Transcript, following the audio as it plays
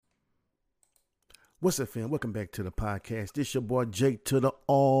What's up, fam? Welcome back to the podcast. This your boy Jake to the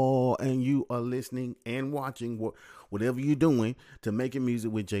all, and you are listening and watching whatever you're doing to making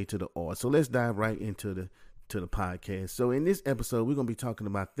music with Jake to the all. So let's dive right into the podcast. So in this episode, we're gonna be talking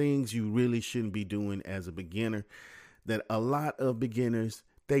about things you really shouldn't be doing as a beginner that a lot of beginners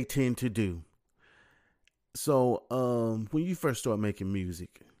they tend to do. So when you first start making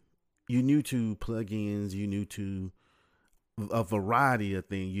music, you're new to plugins, you're new to a variety of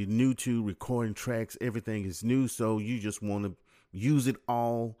things. You're new to recording tracks. Everything is new. So you just want to use it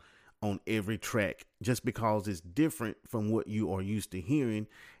all on every track just because it's different from what you are used to hearing.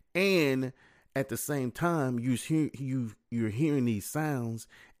 And at the same time, you're hearing these sounds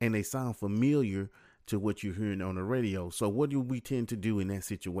and they sound familiar to what you're hearing on the radio. So what do we tend to do in that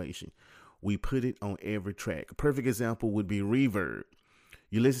situation? We put it on every track. A perfect example would be reverb.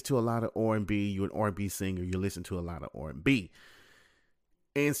 You listen to a lot of R&B, you're an R&B singer, you listen to a lot of R&B.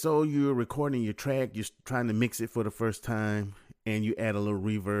 And so you're recording your track, you're trying to mix it for the first time, and you add a little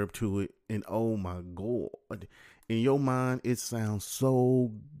reverb to it, and oh my God, in your mind, it sounds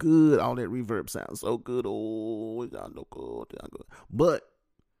so good. All that reverb sounds so good. Oh, it sounds so good. It sounds good. But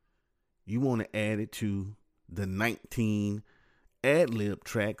you want to add it to the 19 ad-lib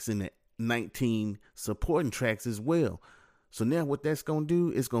tracks and the 19 supporting tracks as well. So now what that's going to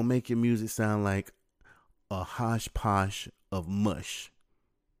do is going to make your music sound like a hodgepodge of mush.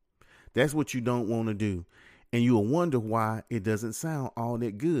 That's what you don't want to do. And you'll wonder why it doesn't sound all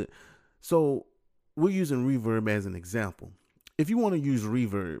that good. So we're using reverb as an example. If you want to use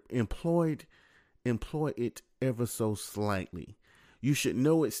reverb, employ it ever so slightly. You should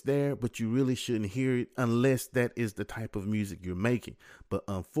know it's there, but you really shouldn't hear it unless that is the type of music you're making. But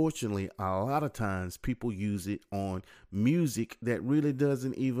unfortunately, a lot of times people use it on music that really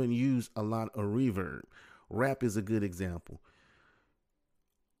doesn't even use a lot of reverb. Rap is a good example.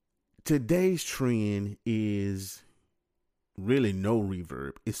 Today's trend is really no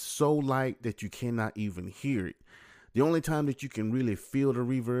reverb. It's so light that you cannot even hear it. The only time that you can really feel the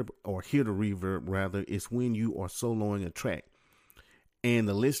reverb or hear the reverb rather is when you are soloing a track. And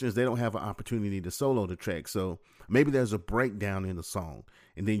the listeners, they don't have an opportunity to solo the track. So maybe there's a breakdown in the song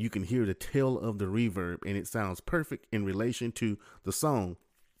and then you can hear the tail of the reverb and it sounds perfect in relation to the song.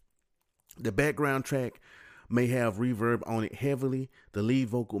 The background track may have reverb on it heavily. The lead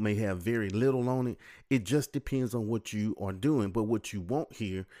vocal may have very little on it. It just depends on what you are doing. But what you won't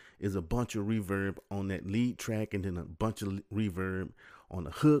hear is a bunch of reverb on that lead track and then a bunch of reverb on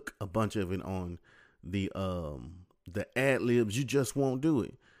the hook, a bunch of it on the ad libs. You just won't do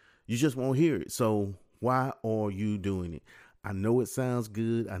it. You just won't hear it. So why are you doing it? I know it sounds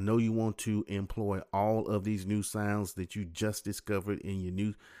good. I know you want to employ all of these new sounds that you just discovered in your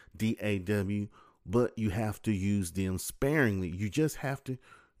new DAW, but you have to use them sparingly. You just have to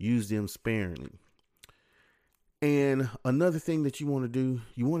use them sparingly. And another thing that you want to do,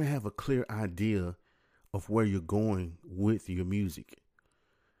 you want to have a clear idea of where you're going with your music.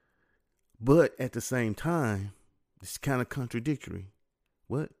 But at the same time, it's kind of contradictory.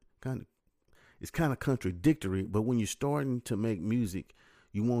 It's kind of contradictory, but when you're starting to make music,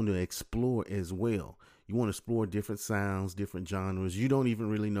 you want to explore as well. You want to explore different sounds, different genres. You don't even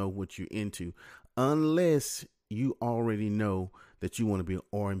really know what you're into unless you already know that you want to be an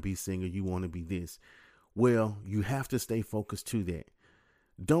R&B singer. You want to be this. Well, you have to stay focused to that.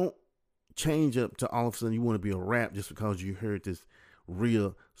 Don't change up to all of a sudden you want to be a rap just because you heard this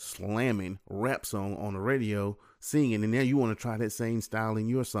real slamming rap song on the radio singing and now you want to try that same style in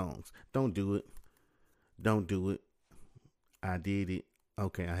your songs. Don't do it. Don't do it. I did it.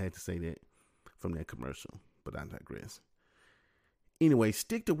 Okay, I had to say that from that commercial, but I digress. Anyway,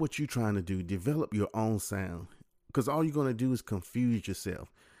 stick to what you're trying to do. Develop your own sound because all you're going to do is confuse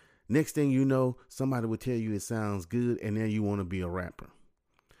yourself. Next thing you know, somebody will tell you it sounds good and now you want to be a rapper.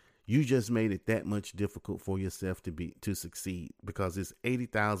 You just made it that much difficult for yourself to succeed because there's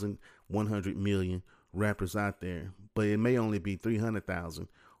 80,100 million rappers out there, but it may only be 300,000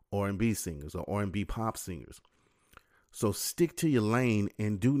 R&B singers or R&B pop singers. So stick to your lane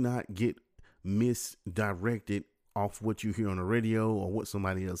and do not get misdirected off what you hear on the radio or what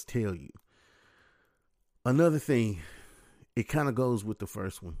somebody else tell you. Another thing, it kind of goes with the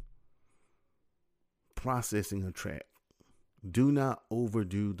first one. Processing a track. Do not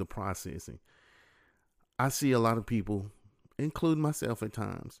overdo the processing. I see a lot of people, including myself at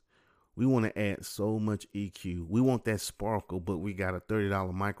times, we want to add so much EQ. We want that sparkle, but we got a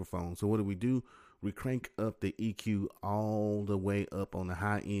 $30 microphone. So what do? We crank up the EQ all the way up on the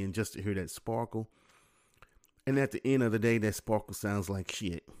high end just to hear that sparkle. And at the end of the day, that sparkle sounds like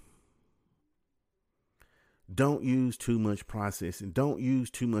shit. Don't use too much processing. Don't use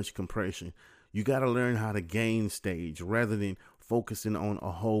too much compression. You got to learn how to gain stage rather than focusing on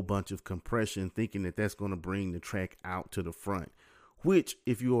a whole bunch of compression, thinking that that's going to bring the track out to the front, which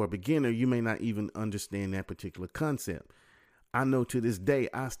if you are a beginner, you may not even understand that particular concept. I know to this day,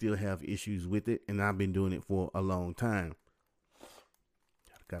 I still have issues with it, and I've been doing it for a long time.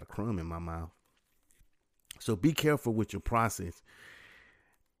 Got a crumb in my mouth. So be careful with your process.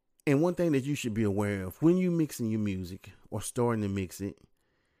 And one thing that you should be aware of when you mixing your music or starting to mix it,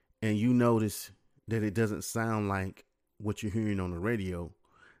 and you notice that it doesn't sound like what you're hearing on the radio,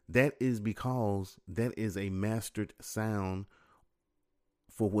 that is because that is a mastered sound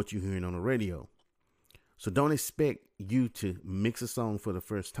for what you're hearing on the radio. So don't expect you to mix a song for the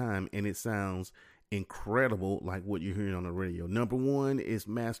first time and it sounds incredible like what you're hearing on the radio. Number one, is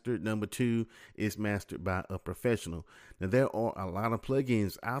mastered. Number two, is mastered by a professional. Now, there are a lot of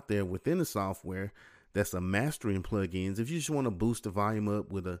plugins out there within the software that's a mastering plugins. If you just want to boost the volume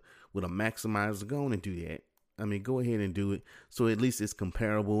up with a maximizer, go on and do that. I mean, go ahead and do it. So at least it's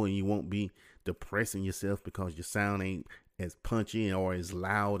comparable and you won't be depressing yourself because your sound ain't as punchy or as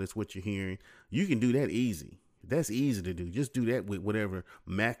loud as what you're hearing. You can do that easy. That's easy to do. Just do that with whatever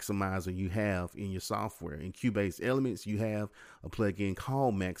maximizer you have in your software. In Cubase Elements, you have a plugin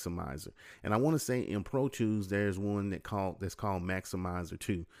called Maximizer. And I want to say in Pro Tools, there's one that's called Maximizer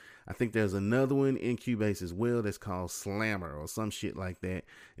 2. I think there's another one in Cubase as well that's called Slammer or some shit like that.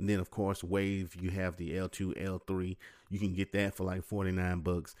 And then, of course, Wave, you have the L2, L3. You can get that for like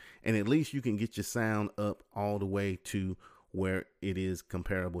 $49. And at least you can get your sound up all the way to where it is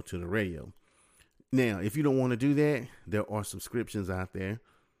comparable to the radio. Now, if you don't want to do that, there are subscriptions out there.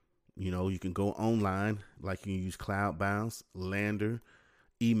 You know, you can go online, like you can use Cloudbounce, Lander,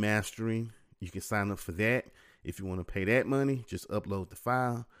 eMastering. You can sign up for that. If you want to pay that money, just upload the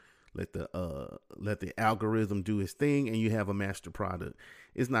file, let the algorithm do its thing, and you have a master product.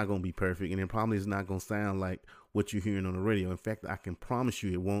 It's not going to be perfect, and it probably is not going to sound like what you're hearing on the radio. In fact, I can promise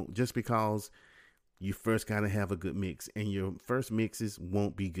you it won't, just because you first got to have a good mix, and your first mixes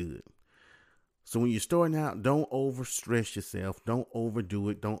won't be good. So when you're starting out, don't overstress yourself. Don't overdo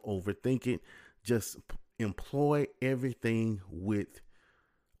it. Don't overthink it. Just employ everything with,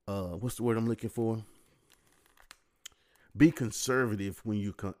 what's the word I'm looking for? Be conservative when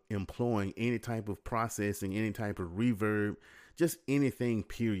you're employing any type of processing, any type of reverb, just anything,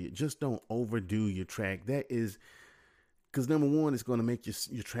 period. Just don't overdo your track. That is, because number one, it's going to make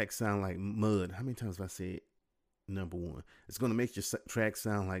your track sound like mud. How many times have I said number one? It's going to make your track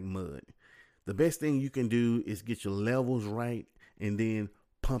sound like mud. The best thing you can do is get your levels right and then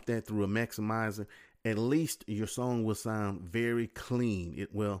pump that through a maximizer. At least your song will sound very clean.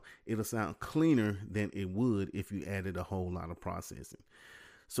 It'll sound cleaner than it would if you added a whole lot of processing.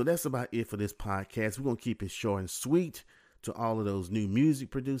 So that's about it for this podcast. We're going to keep it short and sweet. To all of those new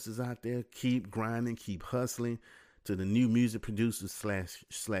music producers out there, keep grinding, keep hustling. To the new music producers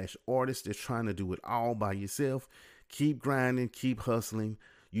slash artists that's trying to do it all by yourself, keep grinding, keep hustling.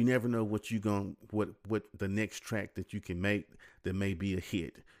 You never know what the next track that you can make that may be a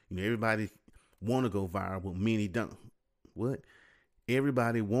hit. You know, everybody want to go viral, but many don't. What?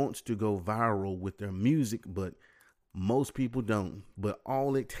 Everybody wants to go viral with their music, but most people don't. But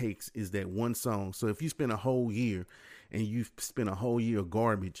all it takes is that one song. So if you spend a whole year and you've spent a whole year of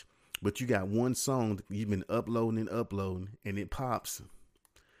garbage, but you got one song that you've been uploading and it pops,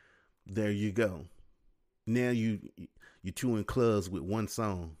 there you go. Now you're touring clubs with one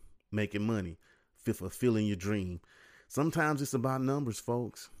song, making money, fulfilling your dream. Sometimes it's about numbers,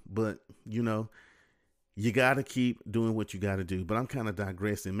 folks, but you know, you got to keep doing what you got to do. But I'm kind of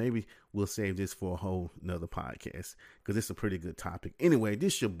digressing. Maybe we'll save this for a whole nother podcast because it's a pretty good topic. Anyway,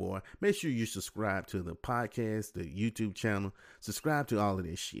 this your boy. Make sure you subscribe to the podcast, the YouTube channel. Subscribe to all of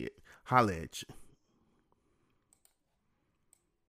this shit. Holla at you.